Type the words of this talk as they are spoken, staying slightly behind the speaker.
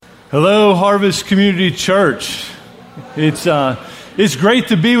Hello, Harvest Community Church. It's great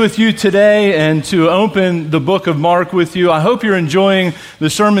to be with you today and to open the book of Mark with you. I hope you're enjoying the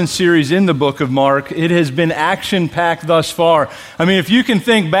sermon series in the book of Mark. It has been action-packed thus far. I mean, if you can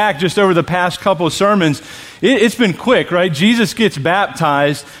think back just over the past couple of sermons, it's been quick, right? Jesus gets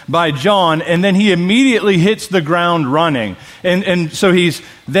baptized by John, and then he immediately hits the ground running. And so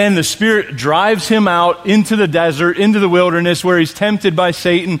then the Spirit drives him out into the desert, into the wilderness, where he's tempted by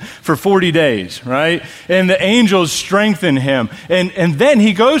Satan for 40 days, right? And the angels strengthen him. And then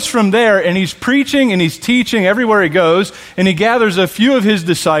he goes from there, and he's preaching and he's teaching everywhere he goes, and he gathers a few of his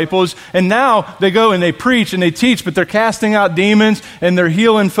disciples, and now they go and they preach and they teach, but they're casting out demons, and they're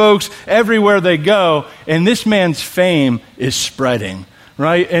healing folks everywhere they go, and this man's fame is spreading.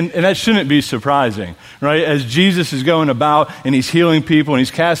 Right? And that shouldn't be surprising, right? As Jesus is going about and he's healing people and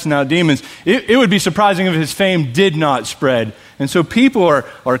he's casting out demons, it would be surprising if his fame did not spread. And so people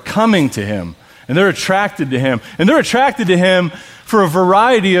are coming to him and they're attracted to him. And they're attracted to him for a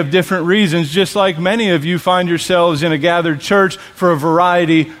variety of different reasons, just like many of you find yourselves in a gathered church for a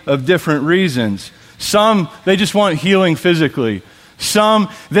variety of different reasons. Some, they just want healing physically. Some,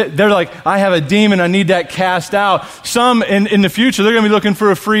 they're like, I have a demon, I need that cast out. Some, in the future, they're going to be looking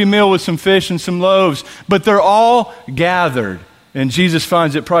for a free meal with some fish and some loaves. But they're all gathered. And Jesus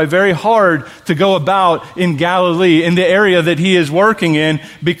finds it probably very hard to go about in Galilee, in the area that he is working in,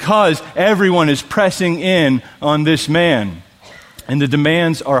 because everyone is pressing in on this man. And the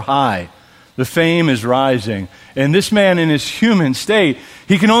demands are high. The fame is rising. And this man in his human state,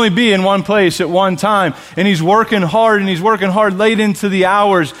 he can only be in one place at one time. And he's working hard late into the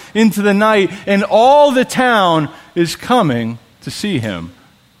hours, into the night. And all the town is coming to see him.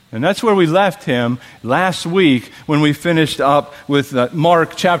 And that's where we left him last week when we finished up with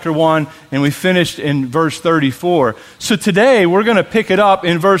Mark chapter 1 and we finished in verse 34. So today we're going to pick it up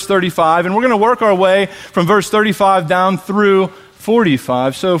in verse 35 and we're going to work our way from verse 35 down through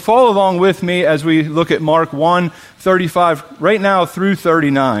 45. So follow along with me as we look at Mark 1, 35, right now through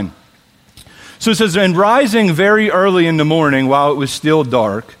 39. So it says, and rising very early in the morning while it was still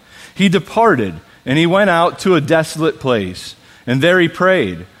dark, he departed and he went out to a desolate place. And there he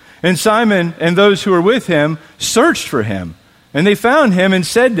prayed. And Simon and those who were with him searched for him. And they found him and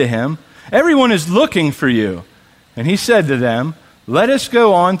said to him, everyone is looking for you. And he said to them, let us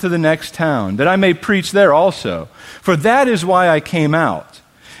go on to the next town, that I may preach there also. For that is why I came out.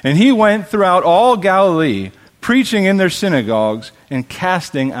 And he went throughout all Galilee, preaching in their synagogues and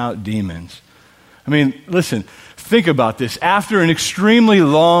casting out demons. I mean, listen, think about this. After an extremely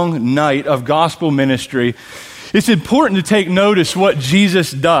long night of gospel ministry, it's important to take notice what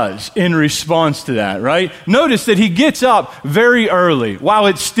Jesus does in response to that, right? Notice that he gets up very early while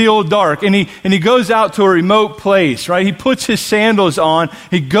it's still dark and he goes out to a remote place, right? He puts his sandals on,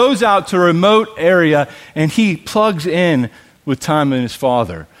 he goes out to a remote area and he plugs in with time with his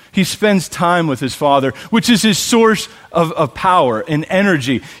Father. He spends time with his Father, which is his source of power and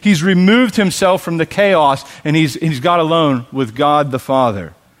energy. He's removed himself from the chaos and he's got alone with God the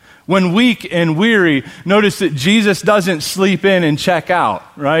Father. When weak and weary, notice that Jesus doesn't sleep in and check out,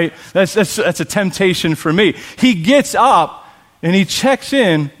 right? That's a temptation for me. He gets up and he checks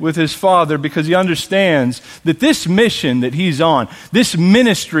in with his Father because he understands that this mission that he's on, this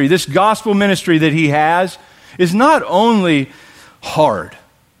ministry, this gospel ministry that he has, is not only hard,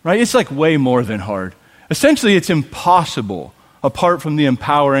 right? It's like way more than hard. Essentially, it's impossible apart from the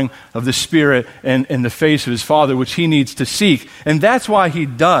empowering of the Spirit and the face of his Father, which he needs to seek. And that's why he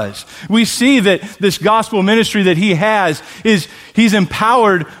does. We see that this gospel ministry that he has he's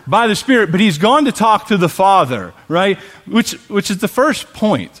empowered by the Spirit, but he's gone to talk to the Father, right? Which is the first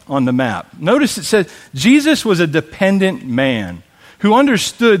point on the map. Notice it says, Jesus was a dependent man who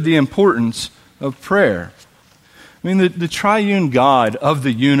understood the importance of prayer. I mean, the triune God of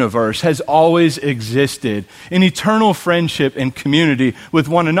the universe has always existed in eternal friendship and community with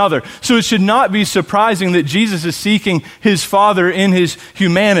one another. So it should not be surprising that Jesus is seeking his Father in his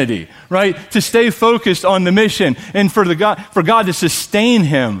humanity, right? To stay focused on the mission and for God to sustain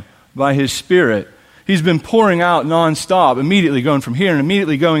him by his Spirit. He's been pouring out nonstop, immediately going from here and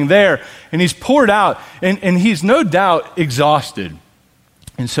immediately going there. And he's poured out and he's no doubt exhausted.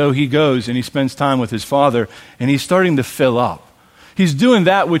 And so he goes and he spends time with his Father and he's starting to fill up. He's doing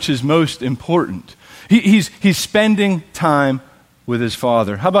that which is most important. He's spending time with his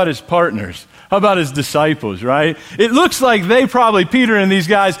Father. How about his partners? How about his disciples, right? It looks like Peter and these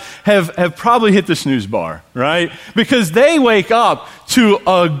guys have probably hit the snooze bar, right? Because they wake up to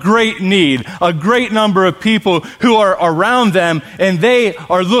a great need, a great number of people who are around them and they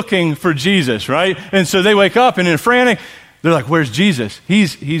are looking for Jesus, right? And so they wake up and in a frantic, They're like, where's Jesus?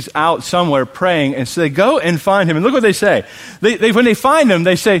 He's out somewhere praying. And so they go and find him. And look what they say. When they find him,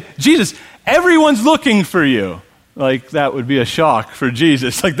 they say, Jesus, everyone's looking for you. Like, that would be a shock for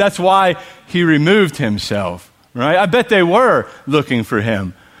Jesus. Like, that's why he removed himself, right? I bet they were looking for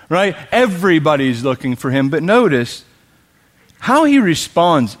him, right? Everybody's looking for him. But notice how he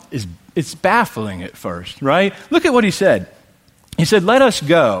responds it's baffling at first, right? Look at what he said. He said, let us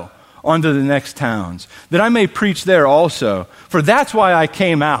go on to the next towns, that I may preach there also, for that's why I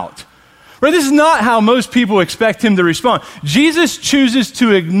came out. Right? This is not how most people expect him to respond. Jesus chooses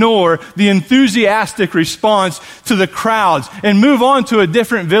to ignore the enthusiastic response to the crowds and move on to a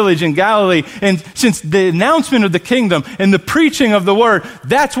different village in Galilee. And since the announcement of the kingdom and the preaching of the word,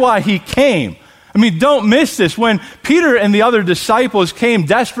 that's why he came. I mean, don't miss this. When Peter and the other disciples came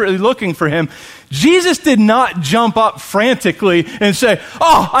desperately looking for him, Jesus did not jump up frantically and say,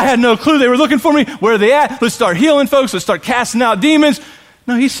 oh, I had no clue they were looking for me. Where are they at? Let's start healing folks. Let's start casting out demons.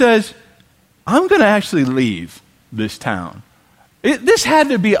 No, he says, I'm going to actually leave this town. This had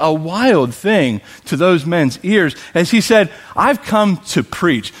to be a wild thing to those men's ears as he said, I've come to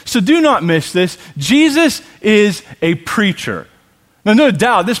preach. So do not miss this. Jesus is a preacher. Now, no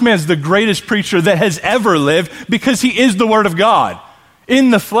doubt, this man's the greatest preacher that has ever lived because he is the Word of God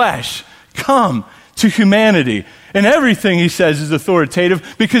in the flesh, come to humanity. And everything he says is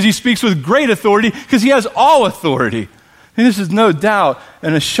authoritative because he speaks with great authority because he has all authority. And this is no doubt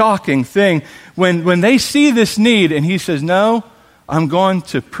a shocking thing when they see this need and he says, no, I'm going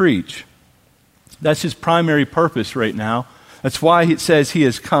to preach. That's his primary purpose right now. That's why it says he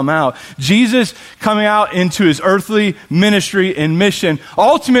has come out. Jesus coming out into his earthly ministry and mission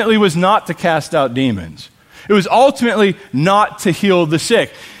ultimately was not to cast out demons. It was ultimately not to heal the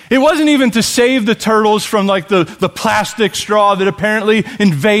sick. It wasn't even to save the turtles from like the plastic straw that apparently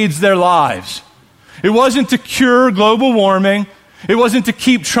invades their lives. It wasn't to cure global warming. It wasn't to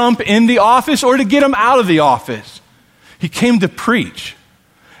keep Trump in the office or to get him out of the office. He came to preach.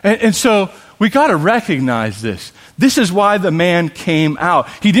 And so we got to recognize this. This is why the man came out.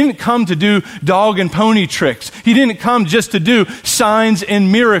 He didn't come to do dog and pony tricks. He didn't come just to do signs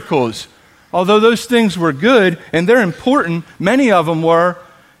and miracles. Although those things were good and they're important, many of them were,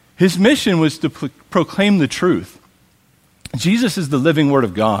 his mission was to proclaim the truth. Jesus is the living Word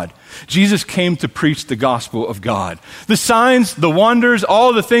of God. Jesus came to preach the gospel of God. The signs, the wonders,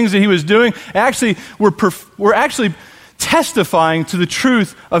 all the things that he was doing actually were actually testifying to the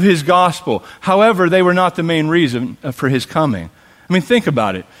truth of his gospel. However, they were not the main reason for his coming. I mean, think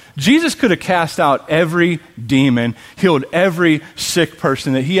about it. Jesus could have cast out every demon, healed every sick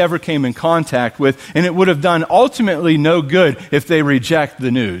person that he ever came in contact with, and it would have done ultimately no good if they reject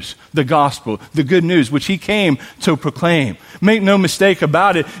the news, the gospel, the good news, which he came to proclaim. Make no mistake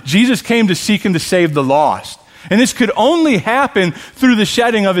about it, Jesus came to seek and to save the lost. And this could only happen through the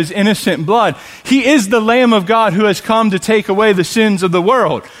shedding of his innocent blood. He is the Lamb of God who has come to take away the sins of the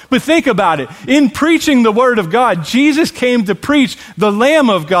world. But think about it. In preaching the Word of God, Jesus came to preach the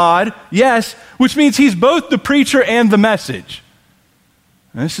Lamb of God, yes, which means he's both the preacher and the message.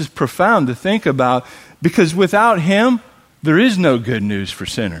 And this is profound to think about because without him, there is no good news for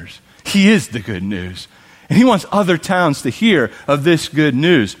sinners. He is the good news. And he wants other towns to hear of this good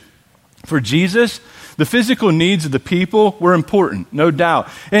news. For Jesus, the physical needs of the people were important, no doubt.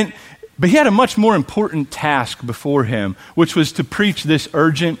 But he had a much more important task before him, which was to preach this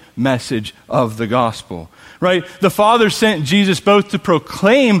urgent message of the gospel, right? The Father sent Jesus both to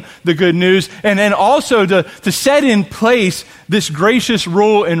proclaim the good news and then also to set in place this gracious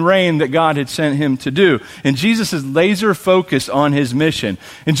rule and reign that God had sent him to do. And Jesus is laser focused on his mission.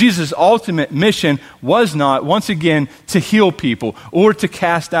 And Jesus' ultimate mission was not, once again, to heal people or to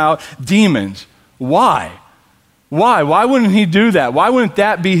cast out demons. Why? Why? Why wouldn't he do that? Why wouldn't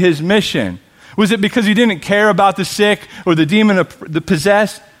that be his mission? Was it because he didn't care about the sick or the demon the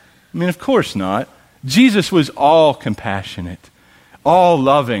possessed? I mean, of course not. Jesus was all compassionate, all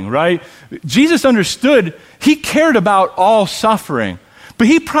loving, right? Jesus understood, he cared about all suffering, but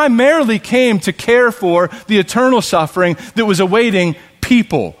he primarily came to care for the eternal suffering that was awaiting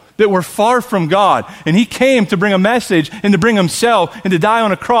people that were far from God. And he came to bring a message and to bring himself and to die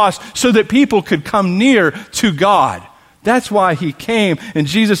on a cross so that people could come near to God. That's why he came. And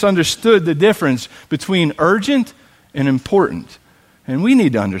Jesus understood the difference between urgent and important. And we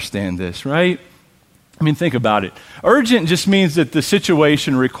need to understand this, right? I mean, think about it. Urgent just means that the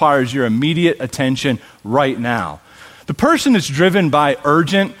situation requires your immediate attention right now. The person that's driven by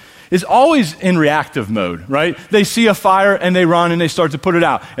urgent, is always in reactive mode, right? They see a fire and they run and they start to put it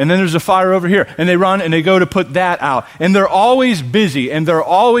out. And then there's a fire over here and they run and they go to put that out. And they're always busy and they're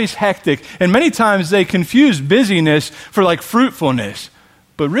always hectic. And many times they confuse busyness for like fruitfulness.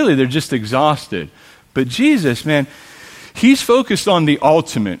 But really they're just exhausted. But Jesus, man, he's focused on the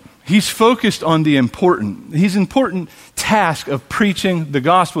ultimate. He's focused on the important. His important task of preaching the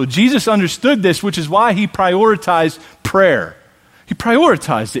gospel. Jesus understood this, which is why he prioritized prayer. He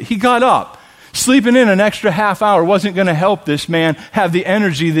prioritized it. He got up. Sleeping in an extra half hour wasn't going to help this man have the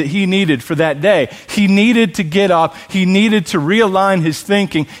energy that he needed for that day. He needed to get up. He needed to realign his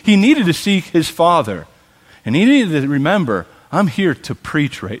thinking. He needed to seek his Father. And he needed to remember, I'm here to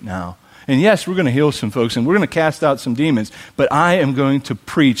preach right now. And yes, we're going to heal some folks and we're going to cast out some demons, but I am going to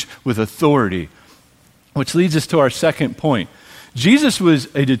preach with authority. Which leads us to our second point. Jesus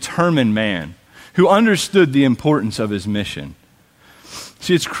was a determined man who understood the importance of his mission.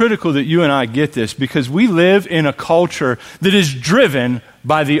 See, it's critical that you and I get this because we live in a culture that is driven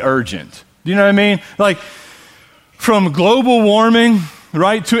by the urgent. Do you know what I mean? Like from global warming,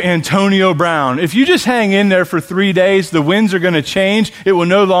 right, to Antonio Brown. If you just hang in there for 3 days, the winds are going to change. It will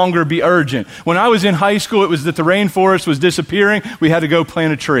no longer be urgent. When I was in high school, it was that the rainforest was disappearing. We had to go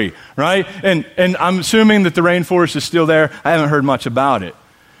plant a tree, right? And I'm assuming that the rainforest is still there. I haven't heard much about it.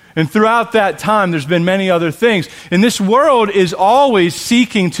 And throughout that time, there's been many other things. And this world is always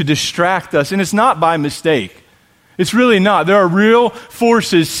seeking to distract us, and it's not by mistake. It's really not. There are real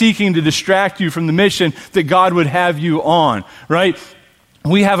forces seeking to distract you from the mission that God would have you on, right?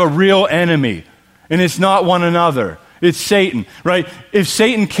 We have a real enemy, and it's not one another. It's Satan, right? If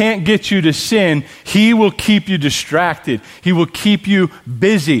Satan can't get you to sin, he will keep you distracted. He will keep you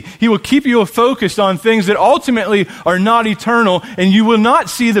busy. He will keep you focused on things that ultimately are not eternal, and you will not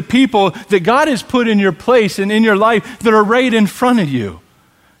see the people that God has put in your place and in your life that are right in front of you.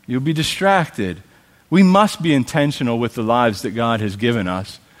 You'll be distracted. We must be intentional with the lives that God has given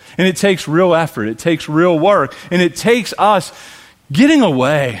us. And it takes real effort. It takes real work. And it takes us getting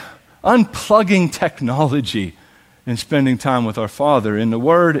away, unplugging technology, and spending time with our Father in the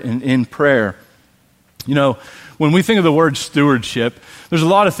Word and in prayer. You know, when we think of the word stewardship, there's a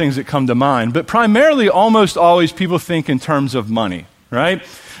lot of things that come to mind, but primarily almost always people think in terms of money, right?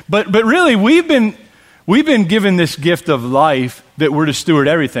 But really we've been given this gift of life that we're to steward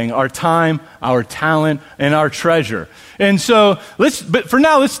everything, our time, our talent, and our treasure. And so but for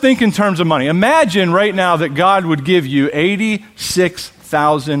now, let's think in terms of money. Imagine right now that God would give you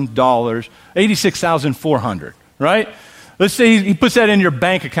 $86,000, $86,400, right? Let's say he puts that in your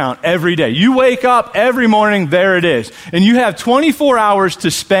bank account every day. You wake up every morning, there it is. And you have 24 hours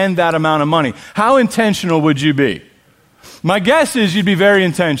to spend that amount of money. How intentional would you be? My guess is you'd be very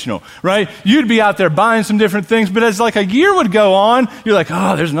intentional, right? You'd be out there buying some different things, but as like a year would go on, you're like,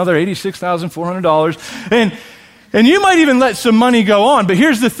 oh, there's another $86,400. And you might even let some money go on, but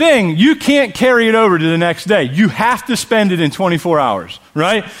here's the thing, you can't carry it over to the next day. You have to spend it in 24 hours,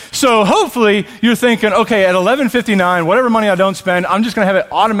 right? So hopefully you're thinking, okay, at 11:59, whatever money I don't spend, I'm just going to have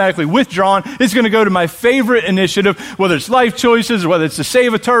it automatically withdrawn. It's going to go to my favorite initiative, whether it's Life Choices or whether it's to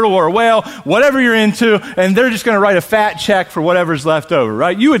save a turtle or a whale, whatever you're into, and they're just going to write a fat check for whatever's left over,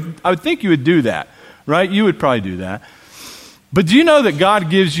 right? I would think you would do that, right? You would probably do that. But do you know that God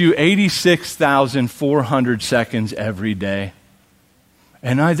gives you 86,400 seconds every day?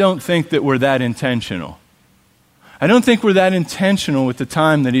 And I don't think that we're that intentional. I don't think we're that intentional with the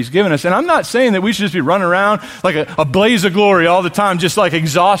time that he's given us. And I'm not saying that we should just be running around like a blaze of glory all the time, just like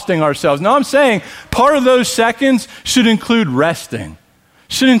exhausting ourselves. No, I'm saying part of those seconds should include resting,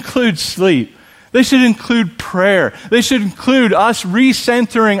 should include sleep. They should include prayer. They should include us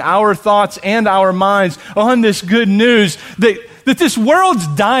recentering our thoughts and our minds on this good news that this world's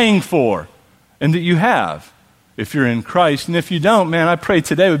dying for and that you have if you're in Christ. And if you don't, man, I pray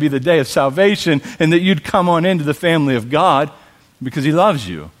today would be the day of salvation and that you'd come on into the family of God because he loves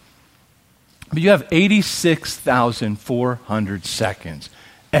you. But you have 86,400 seconds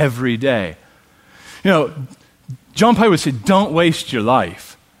every day. You know, John Piper would say, don't waste your life.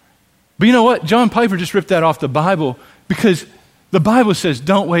 But you know what? John Piper just ripped that off the Bible because the Bible says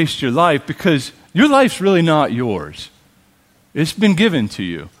don't waste your life because your life's really not yours. It's been given to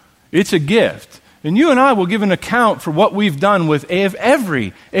you. It's a gift. And you and I will give an account for what we've done with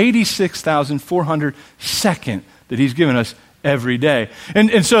every 86,400 second that he's given us every day.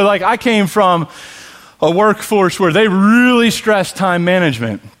 And so like I came from a workforce where they really stress time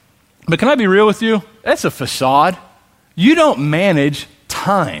management. But can I be real with you? That's a facade. You don't manage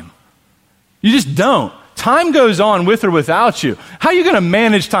time. You just don't. Time goes on with or without you. How are you going to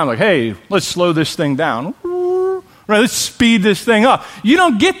manage time? Like, hey, let's slow this thing down. Right, let's speed this thing up. You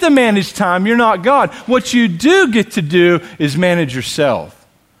don't get to manage time. You're not God. What you do get to do is manage yourself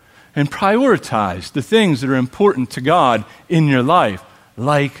and prioritize the things that are important to God in your life,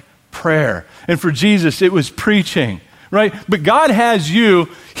 like prayer. And for Jesus, it was preaching, right? But God has you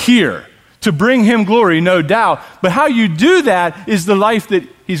here to bring him glory, no doubt. But how you do that is the life that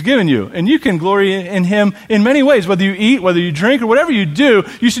he's given you. And you can glory in him in many ways. Whether you eat, whether you drink, or whatever you do,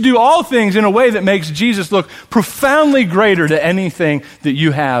 you should do all things in a way that makes Jesus look profoundly greater to anything that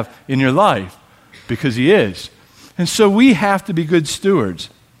you have in your life, because he is. And so we have to be good stewards.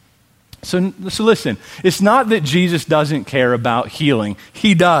 So listen, it's not that Jesus doesn't care about healing.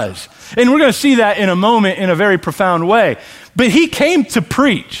 He does. And we're going to see that in a moment in a very profound way. But he came to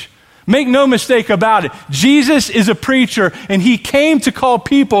preach. Make no mistake about it. Jesus is a preacher, and he came to call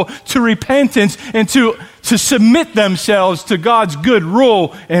people to repentance and to submit themselves to God's good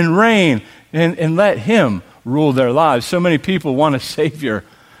rule and reign and let him rule their lives. So many people want a Savior,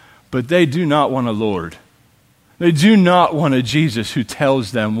 but they do not want a Lord. They do not want a Jesus who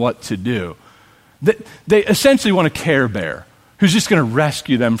tells them what to do. They essentially want a Care Bear who's just going to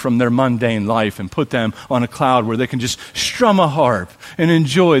rescue them from their mundane life and put them on a cloud where they can just strum a harp and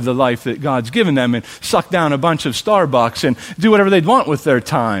enjoy the life that God's given them and suck down a bunch of Starbucks and do whatever they'd want with their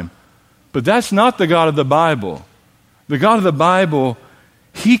time. But that's not the God of the Bible. The God of the Bible,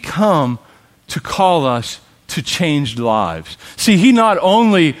 he come to call us to changed lives. See, he not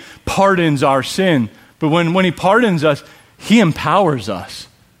only pardons our sin, but when he pardons us, he empowers us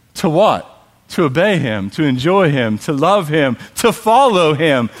to what? To obey him, to enjoy him, to love him, to follow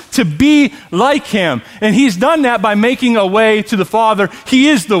him, to be like him. And he's done that by making a way to the Father. He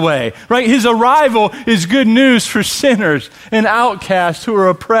is the way, right? His arrival is good news for sinners and outcasts who are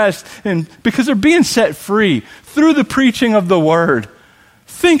oppressed, and because they're being set free through the preaching of the word.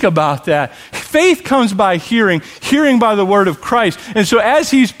 Think about that. Faith comes by hearing, hearing by the word of Christ. And so as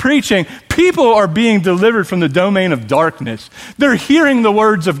he's preaching, people are being delivered from the domain of darkness. They're hearing the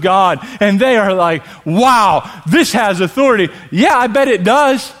words of God, and they are like, wow, this has authority. Yeah, I bet it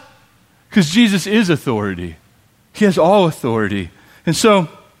does, because Jesus is authority. He has all authority. And so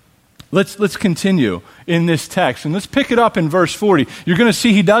let's continue in this text, and let's pick it up in verse 40. You're going to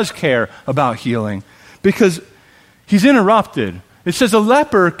see he does care about healing, because he's interrupted. It says, a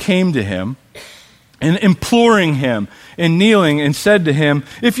leper came to him and imploring him and kneeling and said to him,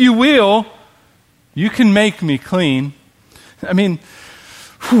 if you will, you can make me clean. I mean,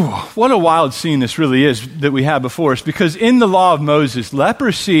 what a wild scene this really is that we have before us, because in the law of Moses,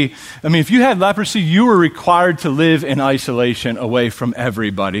 leprosy, I mean, if you had leprosy, you were required to live in isolation away from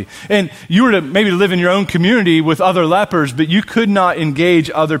everybody. And you were to maybe live in your own community with other lepers, but you could not engage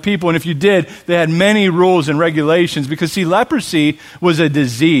other people. And if you did, they had many rules and regulations, because see, leprosy was a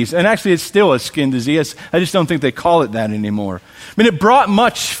disease. And actually, it's still a skin disease. I just don't think they call it that anymore. I mean, it brought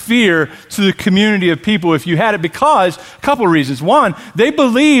much fear to the community of people if you had it, because a couple of reasons. One, they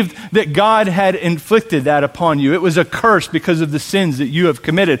believed that God had inflicted that upon you. It was a curse because of the sins that you have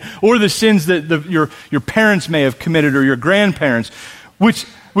committed, or the sins that your parents may have committed, or your grandparents, which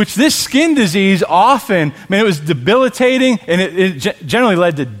this skin disease often, I mean, it was debilitating, and it generally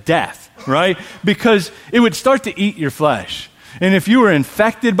led to death, right? Because it would start to eat your flesh. And if you were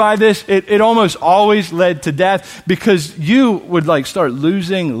infected by this, it almost always led to death, because you would start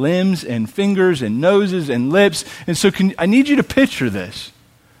losing limbs and fingers and noses and lips. And so I need you to picture this.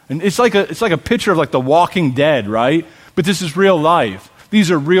 And it's like a picture of the Walking Dead, right? But this is real life. These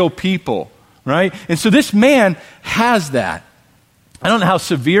are real people, right? And so this man has that. I don't know how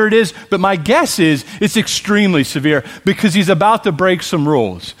severe it is, but my guess is it's extremely severe, because he's about to break some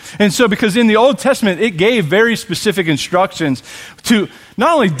rules. And so because in the Old Testament, it gave very specific instructions to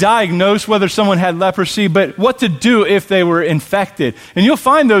not only diagnose whether someone had leprosy, but what to do if they were infected. And you'll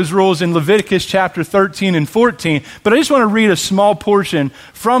find those rules in Leviticus chapter 13 and 14, but I just want to read a small portion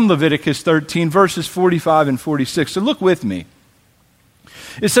from Leviticus 13, verses 45 and 46. So look with me.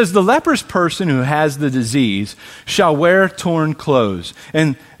 It says, the leprous person who has the disease shall wear torn clothes,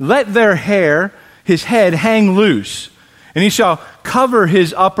 and let their hair, his head, hang loose. And he shall cover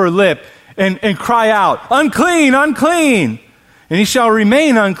his upper lip and cry out, unclean, unclean. And he shall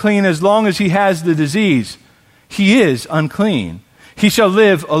remain unclean as long as he has the disease. He is unclean. He shall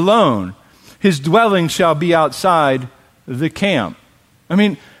live alone. His dwelling shall be outside the camp. I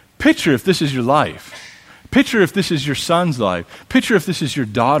mean, picture if this is your life. Picture if this is your son's life. Picture if this is your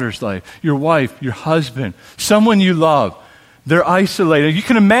daughter's life, your wife, your husband, someone you love. They're isolated. You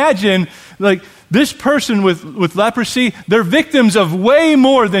can imagine, this person with leprosy, they're victims of way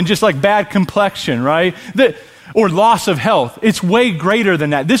more than just bad complexion, right? or loss of health. It's way greater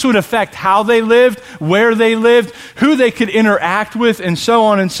than that. This would affect how they lived, where they lived, who they could interact with, and so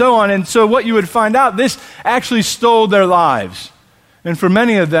on and so on. And so what you would find out, this actually stole their lives. And for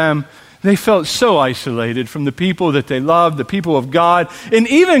many of them, they felt so isolated from the people that they loved, the people of God, and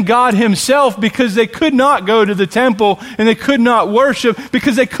even God himself, because they could not go to the temple and they could not worship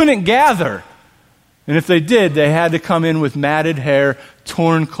because they couldn't gather. And if they did, they had to come in with matted hair,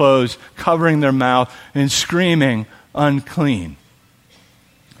 torn clothes, covering their mouth, and screaming, unclean.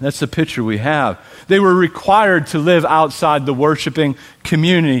 That's the picture we have. They were required to live outside the worshiping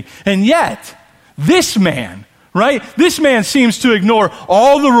community. And yet, this man, right? This man seems to ignore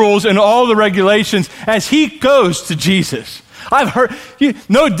all the rules and all the regulations as he goes to Jesus. I've heard,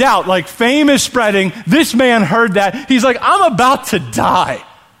 no doubt, like fame is spreading. This man heard that. He's like, I'm about to die.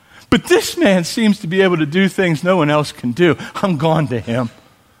 But this man seems to be able to do things no one else can do. I'm going to him.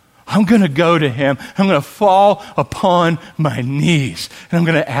 I'm going to go to him. I'm going to fall upon my knees. And I'm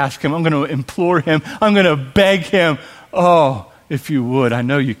going to ask him. I'm going to implore him. I'm going to beg him. Oh, if you would, I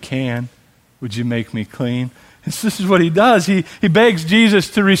know you can. Would you make me clean? And so this is what he does. He begs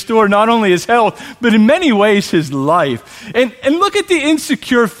Jesus to restore not only his health, but in many ways his life. And look at the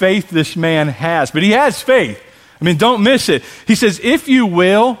insecure faith this man has. But he has faith. I mean, don't miss it. He says, if you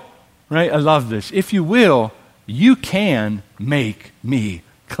will, right? I love this. If you will, you can make me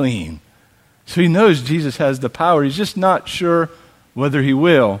clean. So he knows Jesus has the power. He's just not sure whether he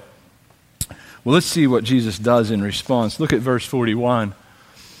will. Well, let's see what Jesus does in response. Look at verse 41.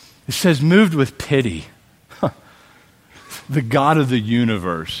 It says, moved with pity. The God of the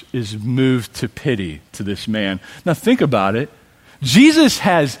universe is moved to pity to this man. Now think about it. Jesus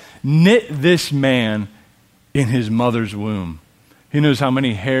has knit this man in his mother's womb. He knows how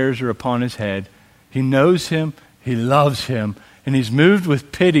many hairs are upon his head. He knows him. He loves him. And he's moved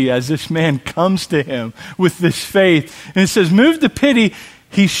with pity as this man comes to him with this faith. And it says, moved to pity,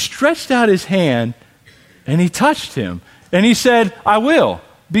 he stretched out his hand and he touched him. And he said, I will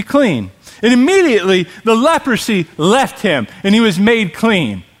be clean. And immediately the leprosy left him and he was made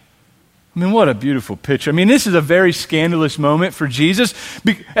clean. I mean, what a beautiful picture. I mean, this is a very scandalous moment for Jesus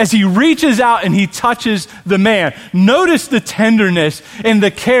as he reaches out and he touches the man. Notice the tenderness and the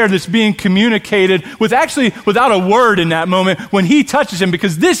care that's being communicated without a word in that moment when he touches him,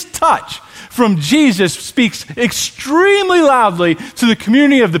 because this touch from Jesus speaks extremely loudly to the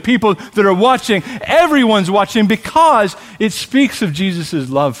community of the people that are watching. Everyone's watching because it speaks of Jesus'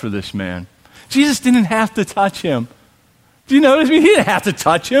 love for this man. Jesus didn't have to touch him. Do you notice me? He didn't have to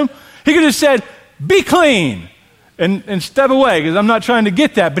touch him. He could have said, be clean, and step away, because I'm not trying to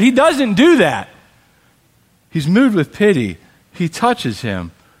get that. But he doesn't do that. He's moved with pity. He touches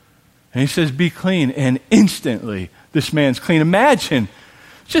him, and he says, be clean. And instantly, this man's clean. Imagine,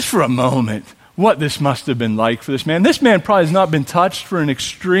 just for a moment, what this must have been like for this man. This man probably has not been touched for an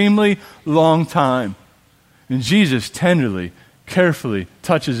extremely long time. And Jesus tenderly, carefully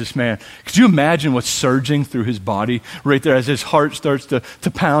touches this man. Could you imagine what's surging through his body right there as his heart starts to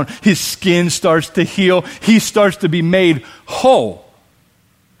pound, his skin starts to heal, he starts to be made whole.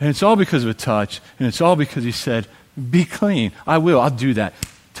 And it's all because of a touch, and it's all because he said, be clean. I'll do that.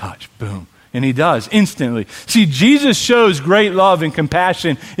 Touch, boom. And he does, instantly. See, Jesus shows great love and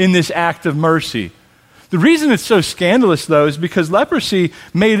compassion in this act of mercy. The reason it's so scandalous, though, is because leprosy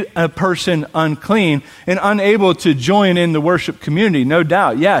made a person unclean and unable to join in the worship community, no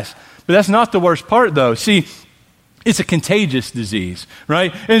doubt, yes. But that's not the worst part, though. See, it's a contagious disease,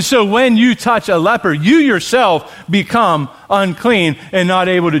 right? And so when you touch a leper, you yourself become unclean and not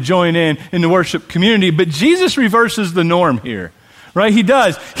able to join in the worship community. But Jesus reverses the norm here, right? He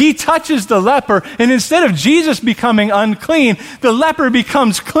does. He touches the leper, and instead of Jesus becoming unclean, the leper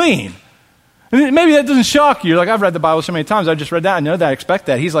becomes clean. And maybe that doesn't shock you. You're like, I've read the Bible so many times. I just read that. I know that. I expect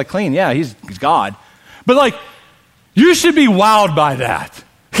that. He's like clean. Yeah, he's God. But like, you should be wowed by that.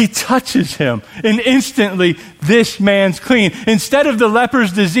 He touches him, and instantly this man's clean. Instead of the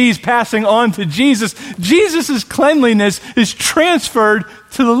leper's disease passing on to Jesus, Jesus' cleanliness is transferred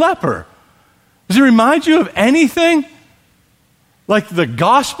to the leper. Does it remind you of anything? Like the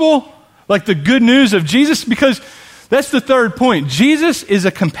gospel? Like the good news of Jesus? Because that's the third point. Jesus is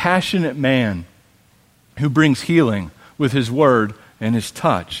a compassionate man who brings healing with his word and his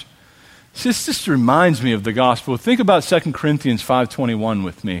touch. This just reminds me of the gospel. Think about 2 Corinthians 5:21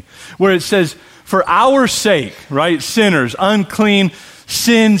 with me, where it says, for our sake, right, sinners, unclean,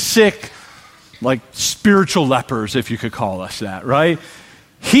 sin, sick, like spiritual lepers, if you could call us that, right?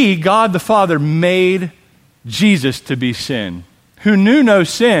 He, God the Father, made Jesus to be sin. who knew no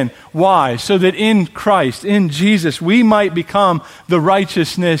sin. Why? So that in Christ, in Jesus, we might become the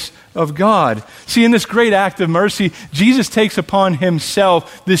righteousness of God. See, in this great act of mercy, Jesus takes upon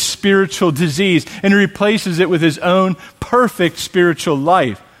himself this spiritual disease and replaces it with his own perfect spiritual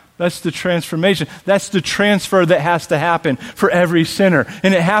life. That's the transformation. That's the transfer that has to happen for every sinner.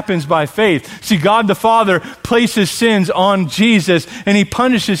 And it happens by faith. See, God the Father places sins on Jesus and he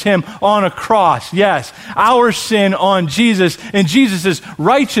punishes him on a cross. Yes, our sin on Jesus and Jesus'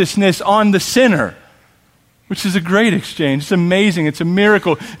 righteousness on the sinner, which is a great exchange. It's amazing. It's a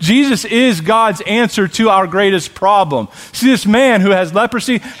miracle. Jesus is God's answer to our greatest problem. See, this man who has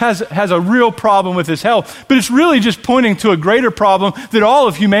leprosy has a real problem with his health, but it's really just pointing to a greater problem that all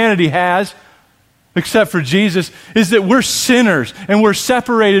of humanity has, except for Jesus, is that we're sinners and we're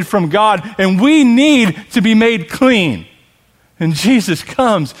separated from God and we need to be made clean. And Jesus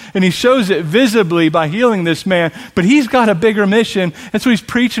comes and he shows it visibly by healing this man. But he's got a bigger mission. That's what he's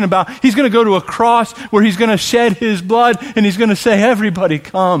preaching about. He's going to go to a cross where he's going to shed his blood and he's going to say, everybody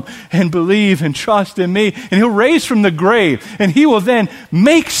come and believe and trust in me. And he'll raise from the grave and he will then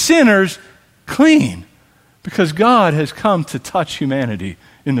make sinners clean because God has come to touch humanity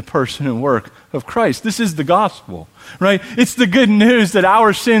in the person and work of Christ. This is the gospel, right? It's the good news that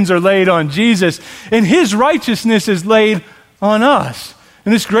our sins are laid on Jesus and his righteousness is laid on us.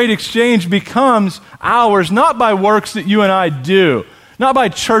 And this great exchange becomes ours, not by works that you and I do, not by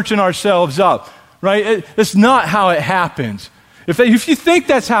churching ourselves up, right? It's not how it happens. If you think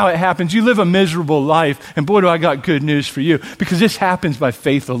that's how it happens, you live a miserable life. And boy, do I got good news for you, because this happens by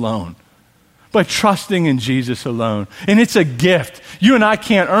faith alone, by trusting in Jesus alone. And it's a gift. You and I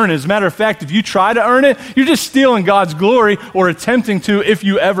can't earn it. As a matter of fact, if you try to earn it, you're just stealing God's glory or attempting to if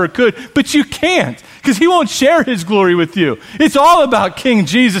you ever could. But you can't, because he won't share his glory with you. It's all about King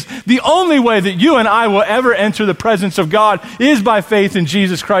Jesus. The only way that you and I will ever enter the presence of God is by faith in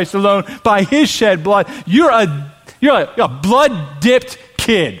Jesus Christ alone, by his shed blood. You're a blood-dipped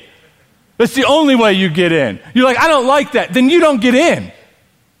kid. That's the only way you get in. You're like, I don't like that. Then you don't get in.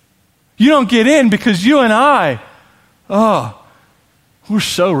 You don't get in because you and I, we're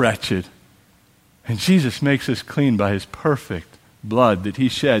so wretched. And Jesus makes us clean by his perfect blood that he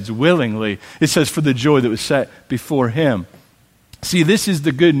sheds willingly. It says for the joy that was set before him. See, this is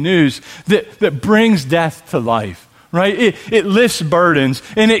the good news that brings death to life, right? It lifts burdens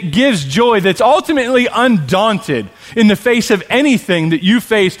and it gives joy that's ultimately undaunted in the face of anything that you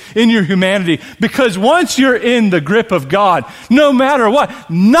face in your humanity. Because once you're in the grip of God, no matter what,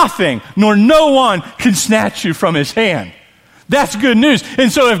 nothing nor no one can snatch you from his hand. That's good news.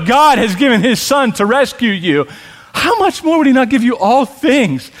 And so if God has given his son to rescue you, how much more would he not give you all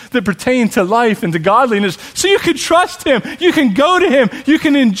things that pertain to life and to godliness so you can trust him, you can go to him, you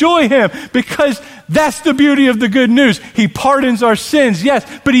can enjoy him, because that's the beauty of the good news. He pardons our sins, yes,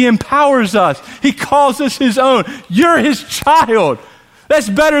 but he empowers us. He calls us his own. You're his child. That's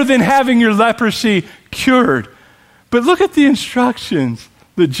better than having your leprosy cured. But look at the instructions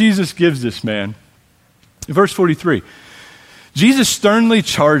that Jesus gives this man. In verse 43, Jesus sternly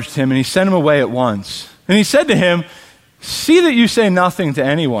charged him and he sent him away at once. And he said to him, see that you say nothing to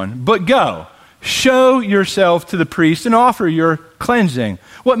anyone, but go, show yourself to the priest and offer your cleansing,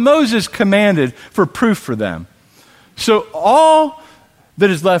 what Moses commanded for proof for them. So all that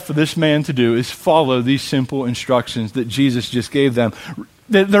is left for this man to do is follow these simple instructions that Jesus just gave them.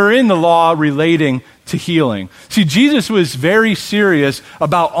 They're in the law relating to healing. See, Jesus was very serious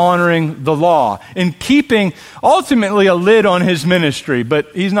about honoring the law and keeping ultimately a lid on his ministry, but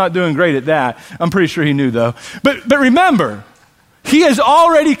he's not doing great at that. I'm pretty sure he knew though. But remember, he has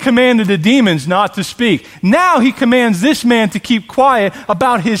already commanded the demons not to speak. Now he commands this man to keep quiet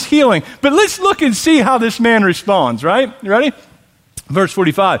about his healing. But let's look and see how this man responds, right? You ready? Verse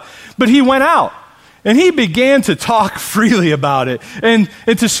 45. But he went out and he began to talk freely about it and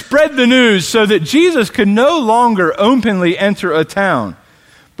to spread the news so that Jesus could no longer openly enter a town,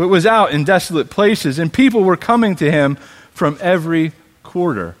 but was out in desolate places, and people were coming to him from every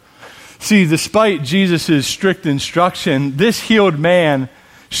quarter. See, despite Jesus' strict instruction, this healed man,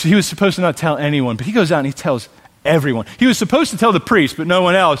 he was supposed to not tell anyone, but he goes out and he tells everyone. He was supposed to tell the priest, but no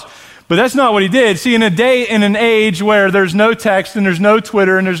one else. But that's not what he did. See, in a day and an age where there's no text and there's no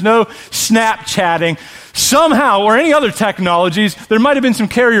Twitter and there's no Snapchatting, somehow, or any other technologies, there might have been some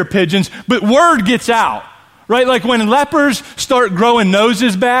carrier pigeons, but word gets out, right? Like when lepers start growing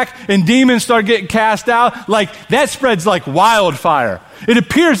noses back and demons start getting cast out, like that spreads like wildfire. It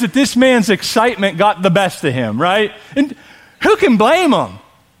appears that this man's excitement got the best of him, right? And who can blame him?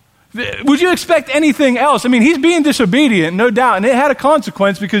 Would you expect anything else? I mean, he's being disobedient, no doubt, and it had a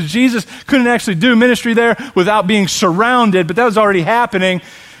consequence because Jesus couldn't actually do ministry there without being surrounded, but that was already happening.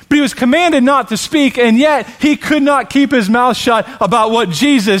 But he was commanded not to speak, and yet he could not keep his mouth shut about what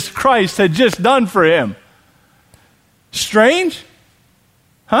Jesus Christ had just done for him. Strange?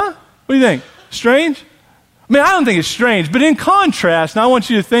 Huh? What do you think? Strange? I mean, I don't think it's strange, but in contrast, and I want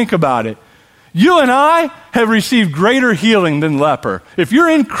you to think about it, you and I have received greater healing than leper. If you're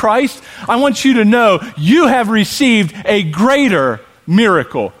in Christ, I want you to know you have received a greater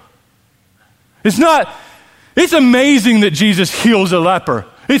miracle. It's amazing that Jesus heals a leper.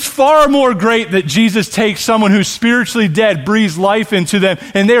 It's far more great that Jesus takes someone who's spiritually dead, breathes life into them,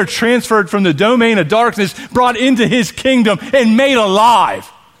 and they are transferred from the domain of darkness, brought into his kingdom, and made alive.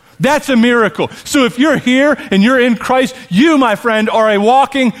 That's a miracle. So if you're here and you're in Christ, you, my friend, are a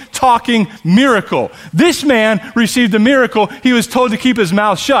walking, talking miracle. This man received a miracle. He was told to keep his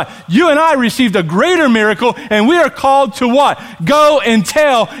mouth shut. You and I received a greater miracle, and we are called to what? Go and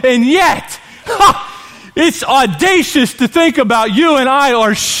tell. And yet, it's audacious to think about you and I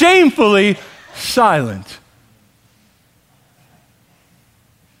are shamefully silent.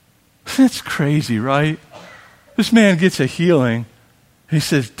 That's crazy, right? This man gets a healing. He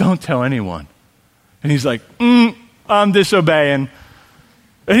says, don't tell anyone. And he's like, I'm disobeying.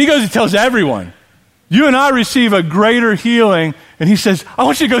 And he goes and tells everyone. You and I receive a greater healing. And he says, I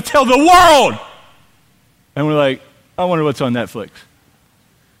want you to go tell the world. And we're like, I wonder what's on Netflix.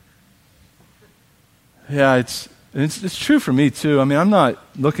 Yeah, it's true for me too. I mean, I'm not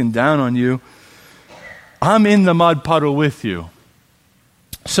looking down on you. I'm in the mud puddle with you.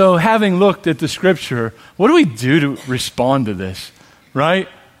 So having looked at the scripture, what do we do to respond to this? Right?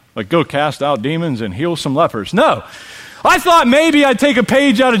 Like go cast out demons and heal some lepers. No. I thought maybe I'd take a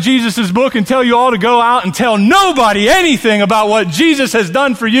page out of Jesus' book and tell you all to go out and tell nobody anything about what Jesus has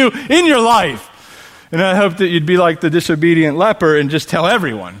done for you in your life. And I hope that you'd be like the disobedient leper and just tell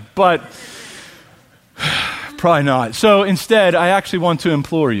everyone. But probably not. So instead, I actually want to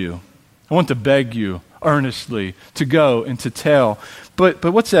implore you. I want to beg you earnestly to go and to tell. But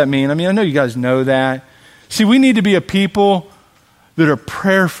what's that mean? I mean, I know you guys know that. See, we need to be a people that are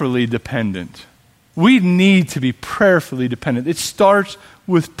prayerfully dependent. We need to be prayerfully dependent. It starts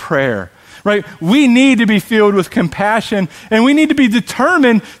with prayer, right? We need to be filled with compassion, and we need to be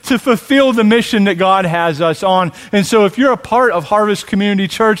determined to fulfill the mission that God has us on. And so if you're a part of Harvest Community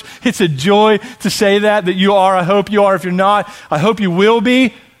Church, it's a joy to say that you are. I hope you are. If you're not, I hope you will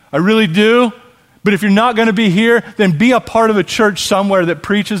be. I really do. But if you're not going to be here, then be a part of a church somewhere that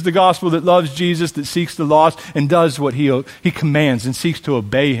preaches the gospel, that loves Jesus, that seeks the lost, and does what he commands and seeks to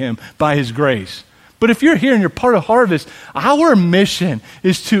obey him by his grace. But if you're here and you're part of Harvest, our mission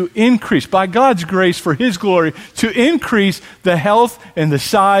is to increase, by God's grace for his glory, to increase the health and the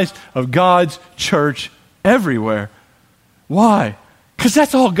size of God's church everywhere. Why? Because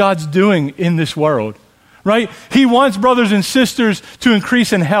that's all God's doing in this world. Right? He wants brothers and sisters to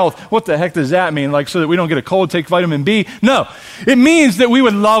increase in health. What the heck does that mean? Like so that we don't get a cold, take vitamin B? No. It means that we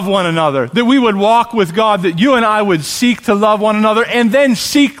would love one another, that we would walk with God, that you and I would seek to love one another and then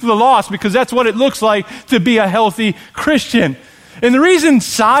seek the lost, because that's what it looks like to be a healthy Christian. And the reason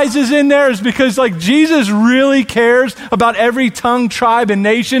size is in there is because like Jesus really cares about every tongue, tribe, and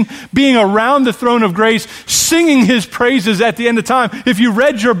nation being around the throne of grace, singing his praises at the end of time. If you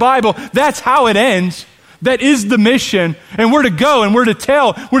read your Bible, that's how it ends. That is the mission, and we're to go and we're to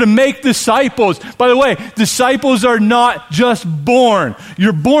tell, we're to make disciples. By the way, disciples are not just born.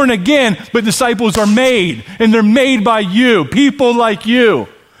 You're born again, but disciples are made, and they're made by you, people like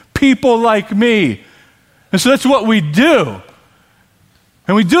me. And so that's what we do.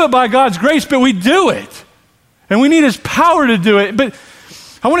 And we do it by God's grace, but we do it. And we need his power to do it. But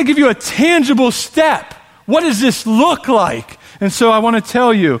I want to give you a tangible step. What does this look like? And so I want to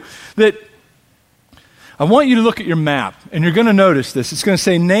tell you that I want you to look at your map, and you're going to notice this. It's going to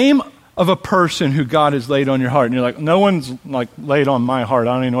say name of a person who God has laid on your heart. And you're like, no one's like laid on my heart.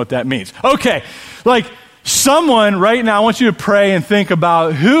 I don't even know what that means. Okay, like someone right now, I want you to pray and think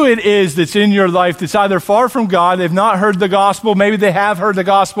about who it is that's in your life that's either far from God, they've not heard the gospel, maybe they have heard the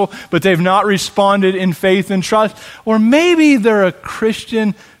gospel, but they've not responded in faith and trust, or maybe they're a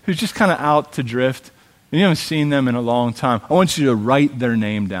Christian who's just kind of out to drift, and you haven't seen them in a long time. I want you to write their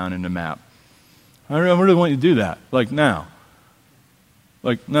name down in the map. I really want you to do that, like now.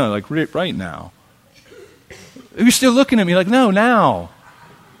 Like, no, like right now. You're still looking at me like, no, now.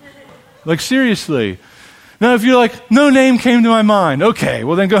 Like, seriously. Now, if you're like, no name came to my mind, okay,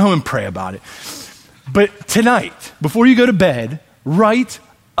 well then go home and pray about it. But tonight, before you go to bed, write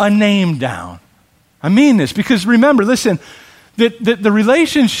a name down. I mean this, because remember, listen, that the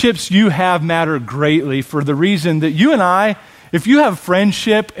relationships you have matter greatly for the reason that you and I, if you have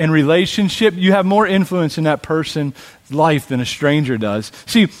friendship and relationship, you have more influence in that person's life than a stranger does.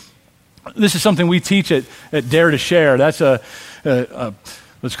 See, this is something we teach at Dare to Share. That's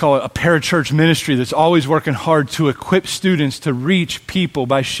let's call it a parachurch ministry that's always working hard to equip students to reach people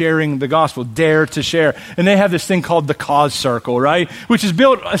by sharing the gospel. Dare to Share. And they have this thing called the cause circle, right? Which is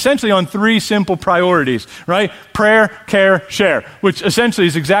built essentially on 3 simple priorities, right? Prayer, care, share, which essentially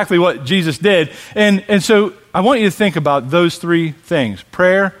is exactly what Jesus did. And so I want you to think about those 3 things: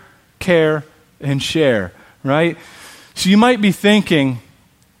 prayer, care, and share, right? So you might be thinking,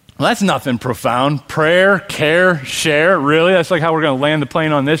 well, that's nothing profound. Prayer, care, share. Really? That's like how we're going to land the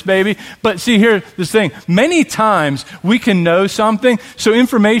plane on this baby? But see, here's this thing. Many times we can know something, so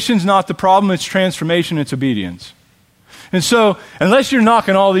information's not the problem. It's transformation. It's obedience. And so, unless you're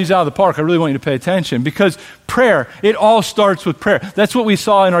knocking all these out of the park, I really want you to pay attention, because prayer, it all starts with prayer. That's what we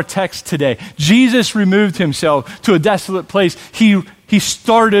saw in our text today. Jesus removed himself to a desolate place. He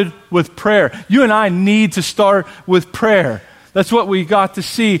started with prayer. You and I need to start with prayer. That's what we got to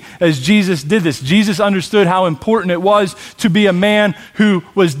see as Jesus did this. Jesus understood how important it was to be a man who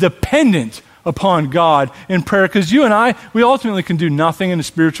was dependent upon God in prayer, because you and I, we ultimately can do nothing in the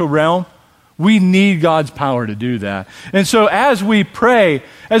spiritual realm. We need God's power to do that. And so as we pray,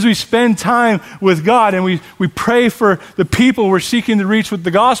 as we spend time with God and we pray for the people we're seeking to reach with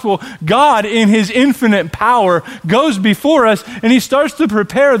the gospel, God in his infinite power goes before us and he starts to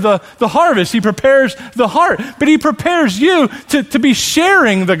prepare the harvest. He prepares the heart, but he prepares you to be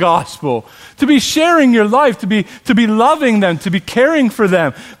sharing the gospel, to be sharing your life, to be loving them, to be caring for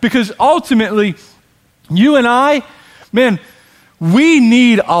them. Because ultimately, you and I, man, we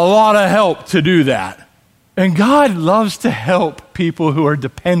need a lot of help to do that. And God loves to help people who are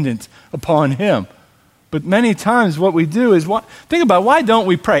dependent upon him. But many times what we do is, think about, why don't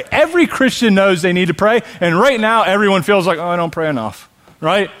we pray? Every Christian knows they need to pray, and right now everyone feels like, oh, I don't pray enough,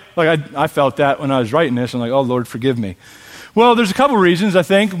 right? Like I felt that when I was writing this. I'm like, oh, Lord, forgive me. Well, there's a couple reasons, I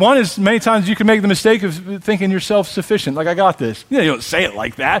think. One is many times you can make the mistake of thinking you're self-sufficient, like I got this. You don't say it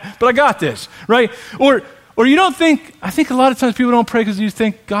like that, but I got this, right? Or you don't think, I think a lot of times people don't pray because you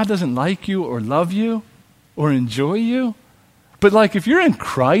think God doesn't like you or love you or enjoy you. But like if you're in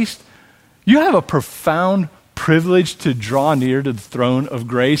Christ, you have a profound privilege to draw near to the throne of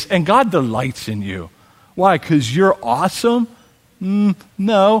grace, and God delights in you. Why? Because you're awesome?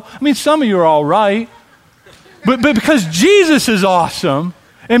 No. I mean, some of you are all right. But because Jesus is awesome,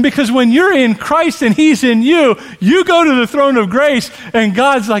 and because when you're in Christ and he's in you, you go to the throne of grace and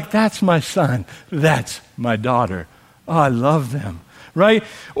God's like, that's my son. That's my daughter. Oh, I love them, right?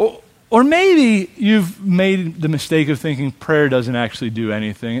 Or maybe you've made the mistake of thinking prayer doesn't actually do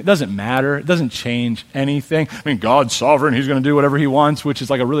anything. It doesn't matter. It doesn't change anything. I mean, God's sovereign. He's going to do whatever he wants, which is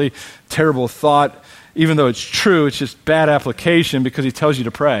like a really terrible thought. Even though it's true, it's just bad application because he tells you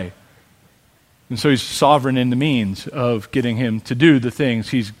to pray. And so he's sovereign in the means of getting him to do the things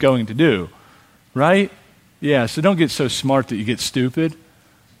he's going to do, right? Yeah, so don't get so smart that you get stupid,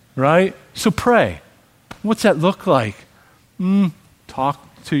 right? So pray. What's that look like?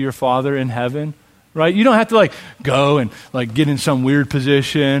 Talk to your Father in heaven, right? You don't have to like go and like get in some weird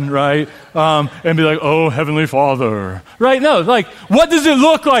position, right? And be like, oh, Heavenly Father, right? No, like, what does it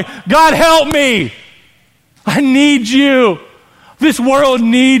look like? God, help me. I need you. This world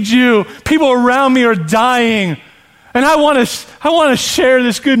needs you. People around me are dying. And I want to share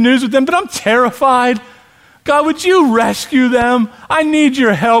this good news with them, but I'm terrified. God, would you rescue them? I need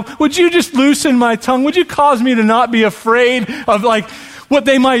your help. Would you just loosen my tongue? Would you cause me to not be afraid of like what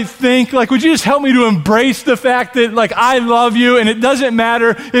they might think? Like, would you just help me to embrace the fact that like I love you and it doesn't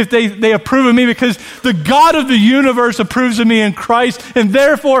matter if they approve of me because the God of the universe approves of me in Christ, and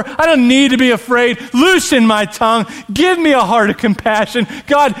therefore I don't need to be afraid. Loosen my tongue. Give me a heart of compassion.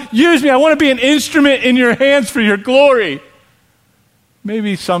 God, use me. I want to be an instrument in your hands for your glory.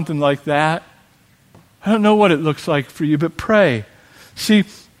 Maybe something like that. I don't know what it looks like for you, but pray. See,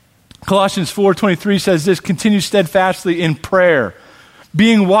 Colossians 4:23 says this: continue steadfastly in prayer,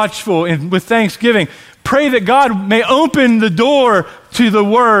 being watchful and with thanksgiving. Pray that God may open the door to the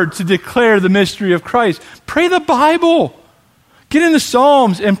word to declare the mystery of Christ. Pray the Bible. Get in the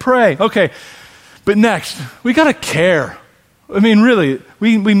Psalms and pray. Okay, but next, we got to care. I mean, really,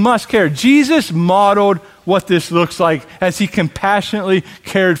 we must care. Jesus modeled what this looks like as he compassionately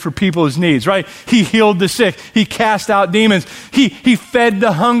cared for people's needs, right? He healed the sick. He cast out demons. He fed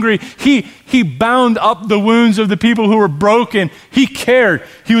the hungry. He bound up the wounds of the people who were broken. He cared.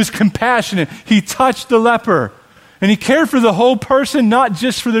 He was compassionate. He touched the leper. And he cared for the whole person, not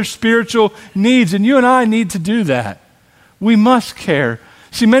just for their spiritual needs. And you and I need to do that. We must care.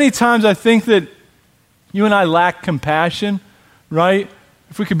 See, many times I think that you and I lack compassion, right?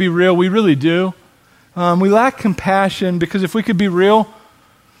 If we could be real, we really do. We lack compassion because if we could be real,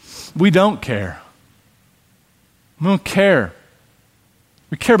 we don't care. We don't care.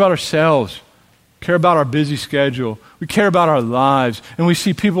 We care about ourselves. We care about our busy schedule. We care about our lives. And we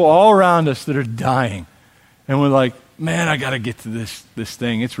see people all around us that are dying. And we're like, man, I got to get to this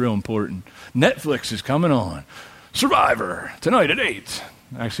thing. It's real important. Netflix is coming on. Survivor, tonight at 8.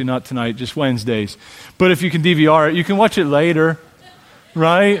 Actually, not tonight, just Wednesdays. But if you can DVR it, you can watch it later,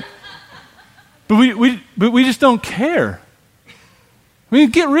 right? But we just don't care. I mean,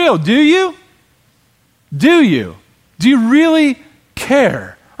 get real. Do you? Do you? Do you really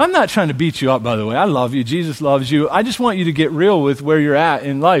care? I'm not trying to beat you up, by the way. I love you. Jesus loves you. I just want you to get real with where you're at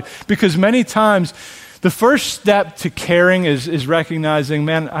in life. Because many times, the first step to caring is recognizing,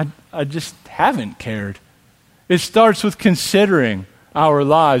 man, I just haven't cared. It starts with considering our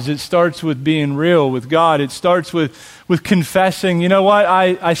lives. It starts with being real with God. It starts with confessing, you know what,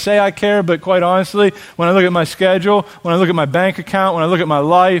 I say I care, but quite honestly, when I look at my schedule, when I look at my bank account, when I look at my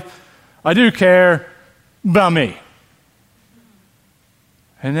life, I do care about me.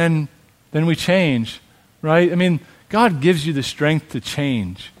 And then we change, right? I mean, God gives you the strength to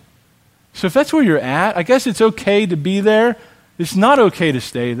change. So if that's where you're at, I guess it's okay to be there. It's not okay to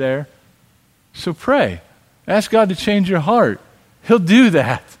stay there. So pray. Ask God to change your heart. He'll do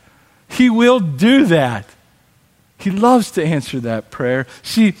that. He will do that. He loves to answer that prayer.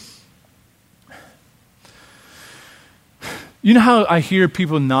 See, you know how I hear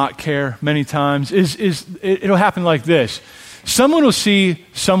people not care many times? It'll happen like this. Someone will see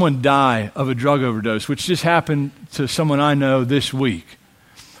someone die of a drug overdose, which just happened to someone I know this week.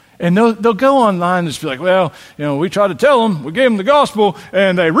 And they'll go online and just be like, well, you know, we tried to tell them, we gave them the gospel,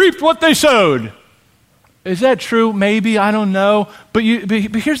 and they reaped what they sowed. Is that true? Maybe, I don't know. But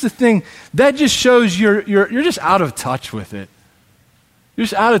here's the thing. That just shows you're just out of touch with it. You're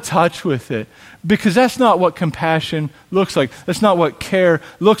just out of touch with it. Because that's not what compassion looks like. That's not what care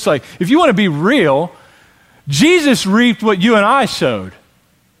looks like. If you want to be real, Jesus reaped what you and I sowed.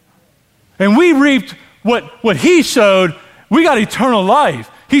 And we reaped what he sowed. We got eternal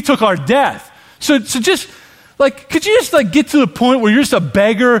life. He took our death. So just, like, could you just, like, get to the point where you're just a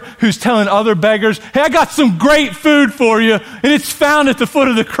beggar who's telling other beggars, hey, I got some great food for you, and it's found at the foot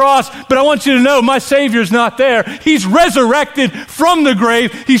of the cross, but I want you to know my Savior's not there. He's resurrected from the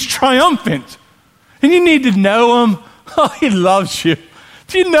grave. He's triumphant. And you need to know him. Oh, he loves you.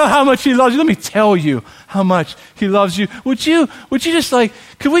 Do you know how much he loves you? Let me tell you how much he loves you. Would you just, like,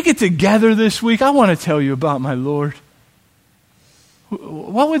 could we get together this week? I want to tell you about my Lord.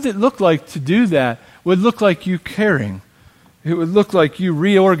 What would it look like to do that? It would look like you caring. It would look like you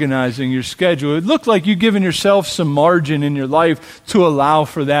reorganizing your schedule. It would look like you giving yourself some margin in your life to allow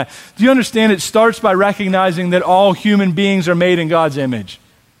for that. Do you understand? It starts by recognizing that all human beings are made in God's image.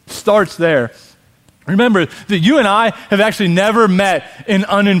 It starts there. Remember that you and I have actually never met an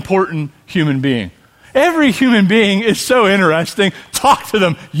unimportant human being. Every human being is so interesting. Talk to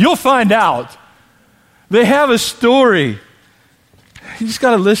them. You'll find out. They have a story. You just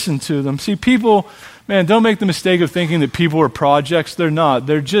got to listen to them. See, people, man, don't make the mistake of thinking that people are projects. They're not.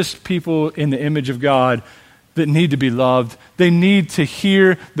 They're just people in the image of God that need to be loved. They need to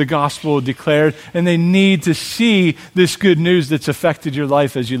hear the gospel declared, and they need to see this good news that's affected your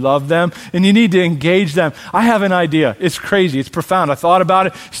life as you love them, and you need to engage them. I have an idea. It's crazy. It's profound. I thought about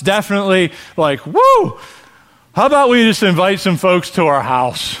it. It's definitely like, woo! How about we just invite some folks to our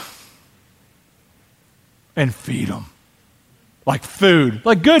house and feed them? Like food,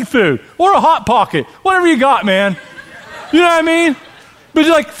 like good food, or a Hot Pocket, whatever you got, man. You know what I mean? But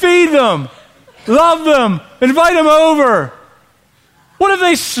like feed them, love them, invite them over. What if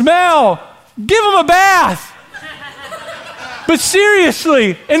they smell? Give them a bath. But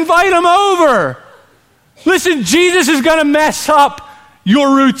seriously, invite them over. Listen, Jesus is going to mess up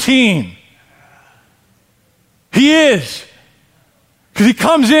your routine. He is. Because he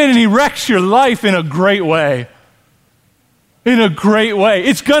comes in and he wrecks your life in a great way. In a great way.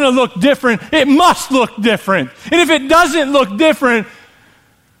 It's going to look different. It must look different. And if it doesn't look different,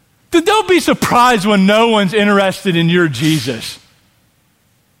 then don't be surprised when no one's interested in your Jesus.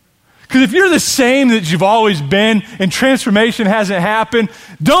 Because if you're the same that you've always been and transformation hasn't happened,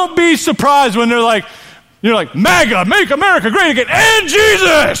 don't be surprised when you're like, MAGA, make America great again, and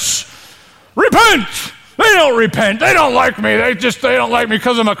Jesus, repent. They don't repent. They don't like me. They don't like me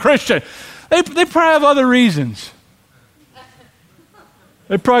because I'm a Christian. They probably have other reasons.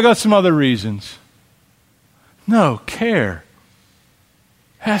 They probably got some other reasons. No, care.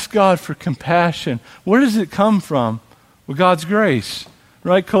 Ask God for compassion. Where does it come from? Well, God's grace,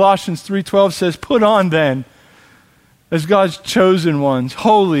 right? Colossians 3:12 says, put on then, as God's chosen ones,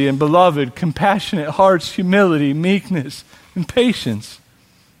 holy and beloved, compassionate hearts, humility, meekness, and patience.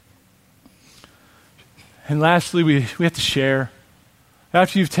 And lastly, we have to share.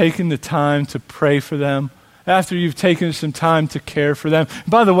 After you've taken the time to pray for them, after you've taken some time to care for them.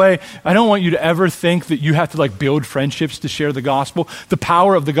 By the way, I don't want you to ever think that you have to build friendships to share the gospel. The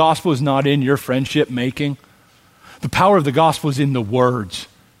power of the gospel is not in your friendship making. The power of the gospel is in the words.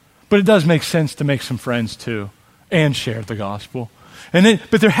 But it does make sense to make some friends too and share the gospel.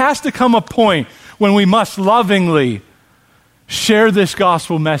 But there has to come a point when we must lovingly share this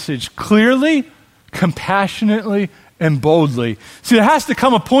gospel message clearly, compassionately, and boldly. See, there has to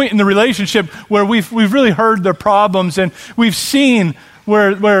come a point in the relationship where we've really heard their problems and we've seen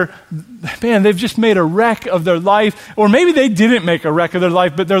where man, they've just made a wreck of their life, or maybe they didn't make a wreck of their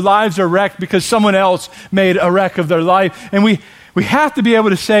life, but their lives are wrecked because someone else made a wreck of their life. And we have to be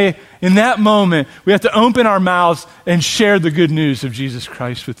able to say, in that moment, we have to open our mouths and share the good news of Jesus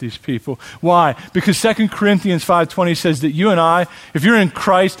Christ with these people. Why? Because 2 Corinthians 5:20 says that you and I, if you're in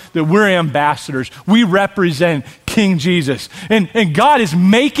Christ, that we're ambassadors. We represent King Jesus. And God is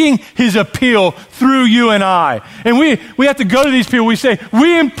making his appeal through you and I. And we have to go to these people. We say,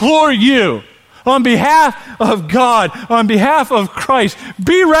 we implore you, on behalf of God, on behalf of Christ,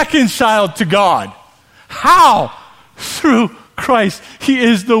 be reconciled to God. How? Through Christ. He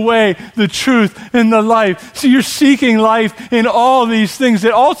is the way, the truth, and the life. So you're seeking life in all these things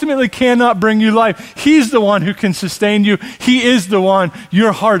that ultimately cannot bring you life. He's the one who can sustain you. He is the one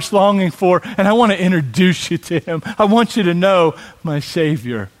your heart's longing for. And I want to introduce you to him. I want you to know my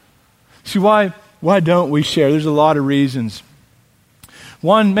Savior. See, why don't we share? There's a lot of reasons.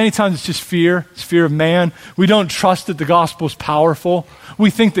 One, many times it's just fear. It's fear of man. We don't trust that the gospel is powerful.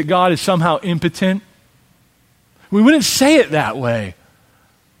 We think that God is somehow impotent. We wouldn't say it that way,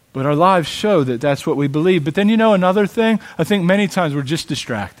 but our lives show that that's what we believe. But then another thing, I think many times we're just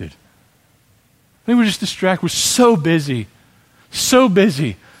distracted. I think we're just distracted. We're so busy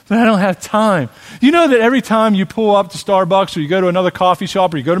that I don't have time. You know that every time you pull up to Starbucks or you go to another coffee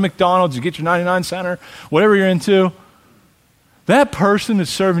shop or you go to McDonald's, you get your 99 center, whatever you're into, that person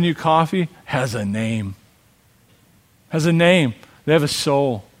that's serving you coffee has a name. Has a name. They have a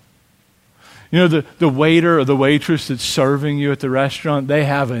soul. The waiter or the waitress that's serving you at the restaurant, they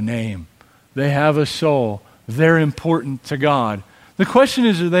have a name. They have a soul. They're important to God. The question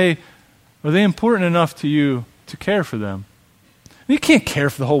is, are they important enough to you to care for them? You can't care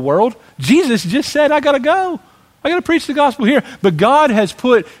for the whole world. Jesus just said, I got to go. I got to preach the gospel here. But God has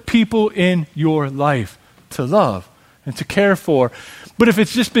put people in your life to love and to care for. But if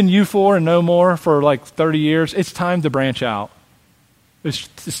it's just been you four and no more for 30 years, it's time to branch out.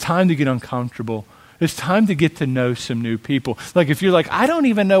 It's time to get uncomfortable. It's time to get to know some new people. If you're I don't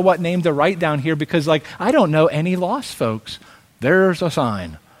even know what name to write down here because I don't know any lost folks. There's a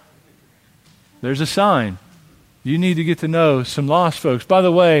sign. There's a sign. You need to get to know some lost folks. By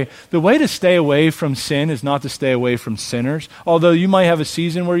the way to stay away from sin is not to stay away from sinners, although you might have a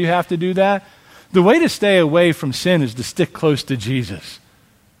season where you have to do that. The way to stay away from sin is to stick close to Jesus.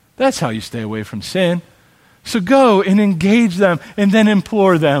 That's how you stay away from sin. So go and engage them and then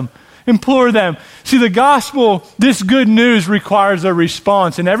implore them. Implore them. See, the gospel, this good news requires a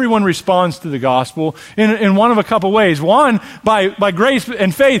response, and everyone responds to the gospel in one of a couple ways. One, by grace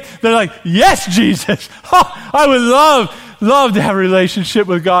and faith, they're yes, Jesus. I would love to have a relationship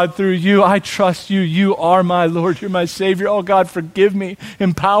with God through you. I trust you. You are my Lord. You're my Savior. Oh, God, forgive me.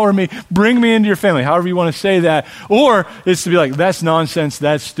 Empower me. Bring me into your family. However you want to say that. Or it's to be that's nonsense.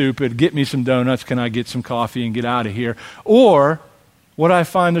 That's stupid. Get me some donuts. Can I get some coffee and get out of here? Or what I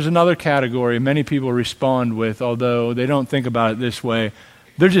find, there's another category many people respond with, although they don't think about it this way.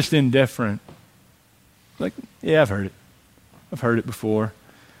 They're just indifferent. Yeah, I've heard it. I've heard it before.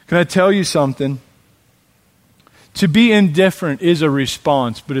 Can I tell you something? To be indifferent is a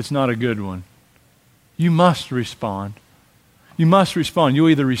response, but it's not a good one. You must respond. You must respond. You'll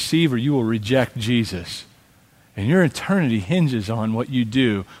either receive or you will reject Jesus. And your eternity hinges on what you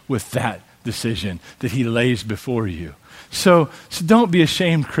do with that decision that he lays before you. So don't be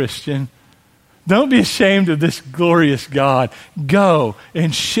ashamed, Christian. Don't be ashamed of this glorious God. Go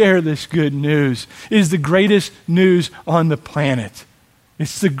and share this good news. It is the greatest news on the planet.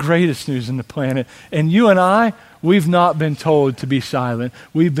 It's the greatest news on the planet. And you and I, we've not been told to be silent.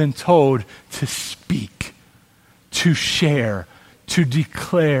 We've been told to speak, to share, to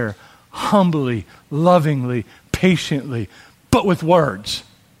declare humbly, lovingly, patiently, but with words.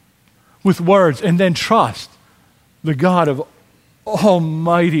 With words, and then trust the God of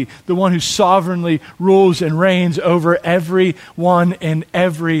Almighty, the one who sovereignly rules and reigns over everyone and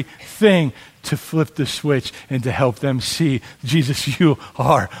everything, to flip the switch and to help them see, Jesus, you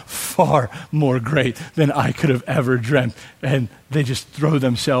are far more great than I could have ever dreamt. And they just throw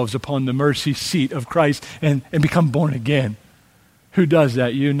themselves upon the mercy seat of Christ and become born again. Who does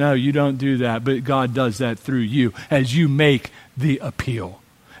that? You know, you don't do that, but God does that through you as you make the appeal,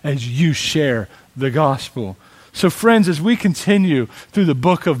 as you share the gospel. So friends, as we continue through the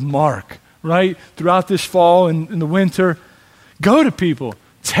book of Mark, right, throughout this fall and in the winter, go to people.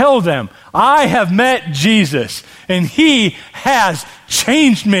 Tell them, I have met Jesus, and he has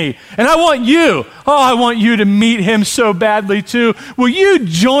changed me. And I want you to meet him so badly too. Will you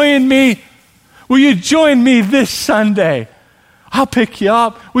join me? Will you join me this Sunday? I'll pick you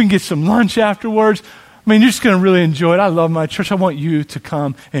up. We can get some lunch afterwards. I mean, you're just going to really enjoy it. I love my church. I want you to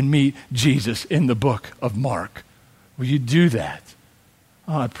come and meet Jesus in the book of Mark. Will you do that?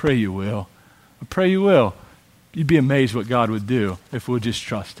 Oh, I pray you will. I pray you will. You'd be amazed what God would do if we'll just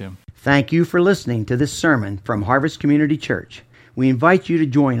trust him. Thank you for listening to this sermon from Harvest Community Church. We invite you to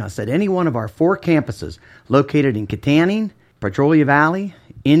join us at any one of our 4 campuses located in Kittanning, Petrolia Valley,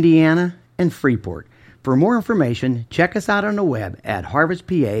 Indiana, and Freeport. For more information, check us out on the web at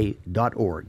harvestpa.org.